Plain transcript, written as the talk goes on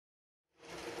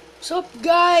Sup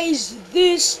guys,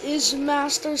 this is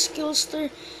Master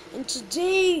Skillster and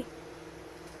today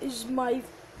is my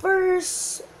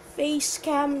first face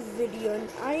cam video, and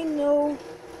I know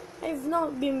I've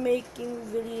not been making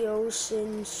videos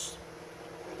since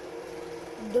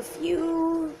the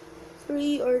few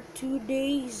 3 or 2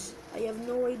 days. I have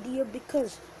no idea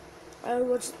because I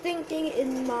was thinking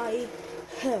in my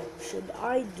head, should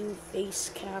I do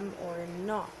face cam or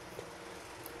not?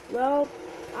 Well,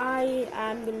 I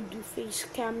am gonna do face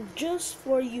cam just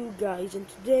for you guys, and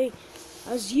today,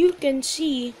 as you can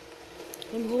see,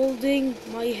 I'm holding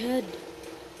my head.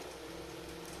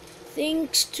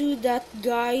 Thanks to that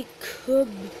guy Cub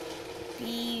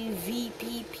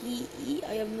PvPPE,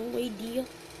 I have no idea.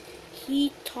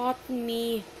 He taught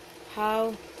me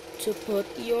how to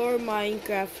put your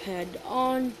Minecraft head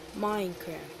on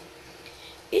Minecraft.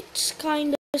 It's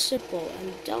kinda simple,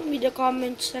 and tell me in the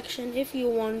comment section if you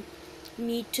want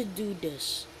me to do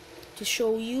this to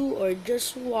show you or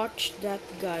just watch that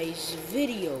guy's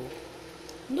video.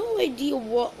 No idea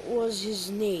what was his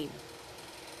name.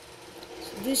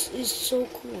 This is so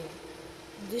cool.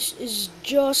 This is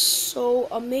just so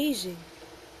amazing.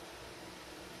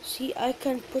 See, I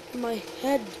can put my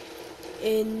head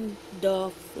in the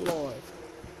floor,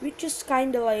 which is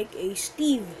kinda like a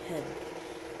Steve head.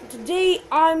 Today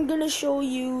I'm gonna show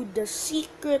you the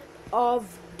secret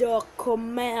of the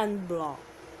command block.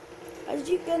 As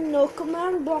you can know,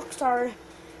 command blocks are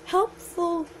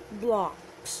helpful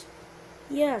blocks.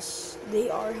 Yes, they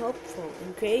are helpful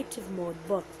in creative mode,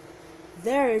 but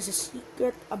there is a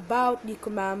secret about the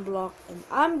command block, and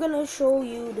I'm gonna show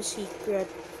you the secret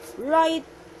right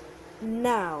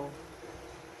now.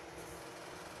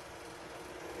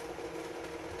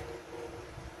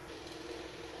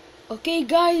 Okay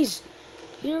guys,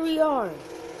 here we are,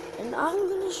 and I'm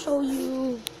gonna show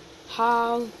you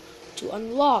how to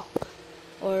unlock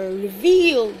or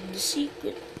reveal the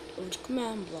secret of the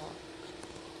command block.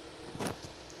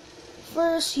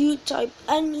 First, you type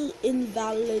any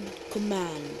invalid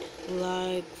command,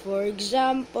 like for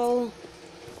example,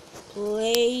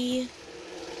 play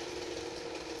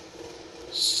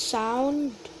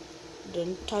sound,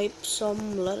 then type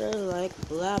some letter like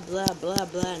blah blah blah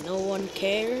blah, no one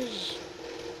cares.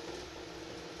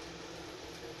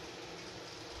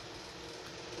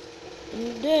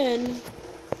 And then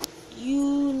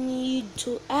you need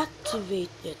to activate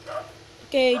it.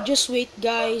 Okay, just wait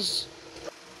guys.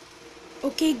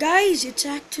 Okay guys, it's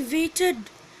activated,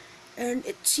 and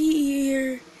it's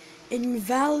here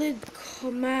invalid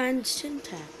command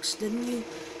syntax. Then you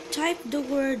type the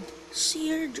word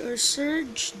surge or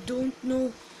surge, don't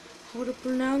know how to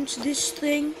pronounce this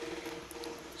thing,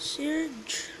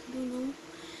 surge, don't know.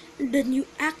 And then you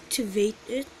activate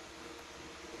it.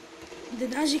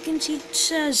 Then as you can see, it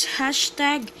says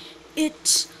hashtag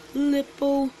it's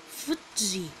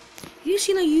LipoFootsie. You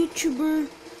seen a YouTuber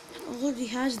already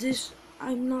has this?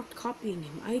 I'm not copying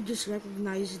him, I just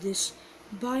recognize this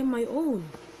by my own.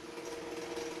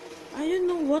 I don't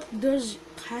know what does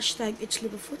hashtag it's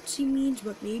LipoFootsie means,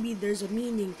 but maybe there's a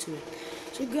meaning to it.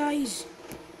 So guys,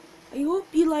 I hope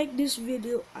you like this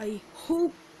video. I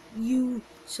hope you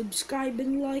subscribe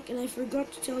and like, and I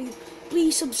forgot to tell you,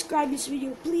 please subscribe this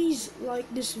video, please like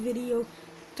this video,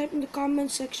 type in the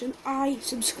comment section I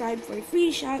subscribe for a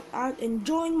free shout out, and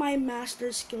join my Master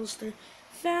Skillster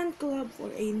fan club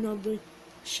for another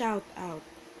shout out.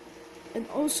 And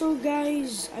also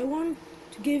guys, I want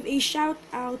to give a shout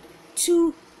out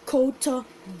to Kota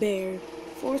Bear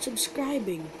for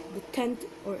subscribing, the 10th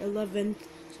or 11th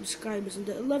subscribers, and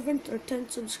the 11th or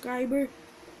 10th subscriber,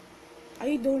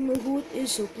 I don't know who it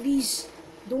is, so please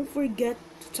don't forget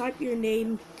to type your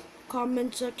name,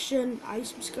 comment section, I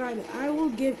subscribe, and I will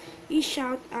give a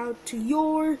shout out to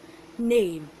your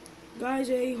name.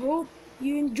 Guys, I hope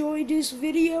you enjoyed this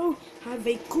video. Have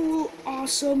a cool,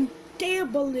 awesome,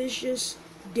 delicious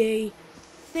day.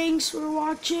 Thanks for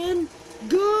watching.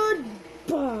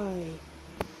 Goodbye.